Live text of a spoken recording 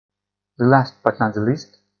the last but not the least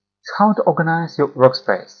is how to organize your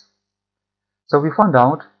workspace. So we found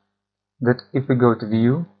out that if we go to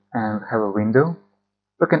View and have a window,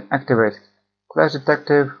 we can activate Clash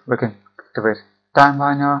Detective, we can activate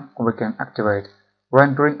Timeliner, or we can activate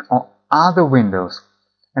Rendering or other windows.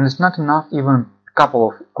 And it's not enough even a couple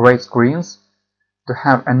of gray screens to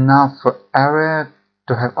have enough area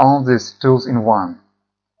to have all these tools in one.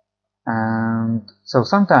 And so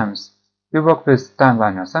sometimes you work with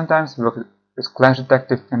Timeliner, sometimes you work with Clash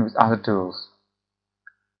Detective and with other tools.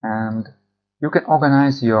 And you can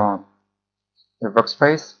organize your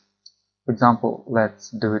workspace. For example, let's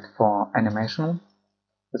do it for animation.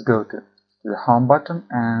 Let's go to the Home button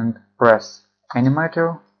and press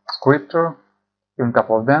Animator, Scriptor, even a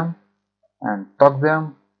couple of them, and talk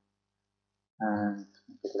them, and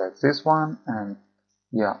like this one, and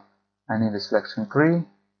yeah, I need a selection tree,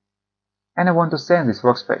 and I want to save this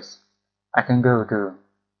workspace. I can go to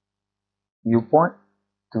Viewpoint,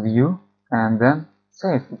 to View, and then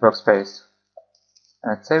Save Workspace.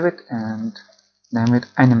 Let's save it and name it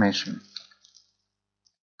Animation.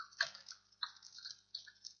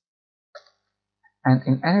 And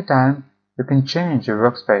in any time, you can change your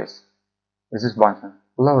workspace with this button,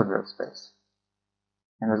 Load Workspace.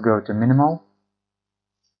 And let's go to Minimal,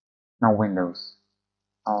 no windows.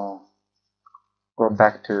 I'll go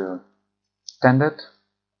back to Standard.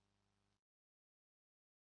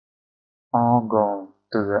 I'll go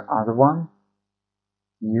to the other one,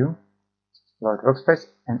 View, Load Workspace,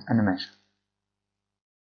 and Animation.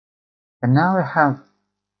 And now you have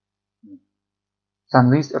some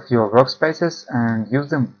list of your workspaces and use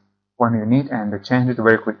them when you need and change it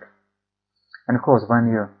very quick. And of course, when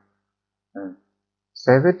you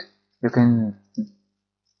save it,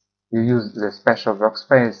 you use the special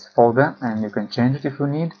workspace folder and you can change it if you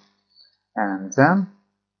need, and then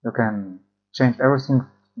you can change everything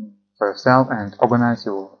for yourself and organize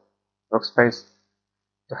your workspace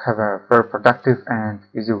to have a very productive and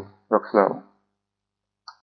easy workflow.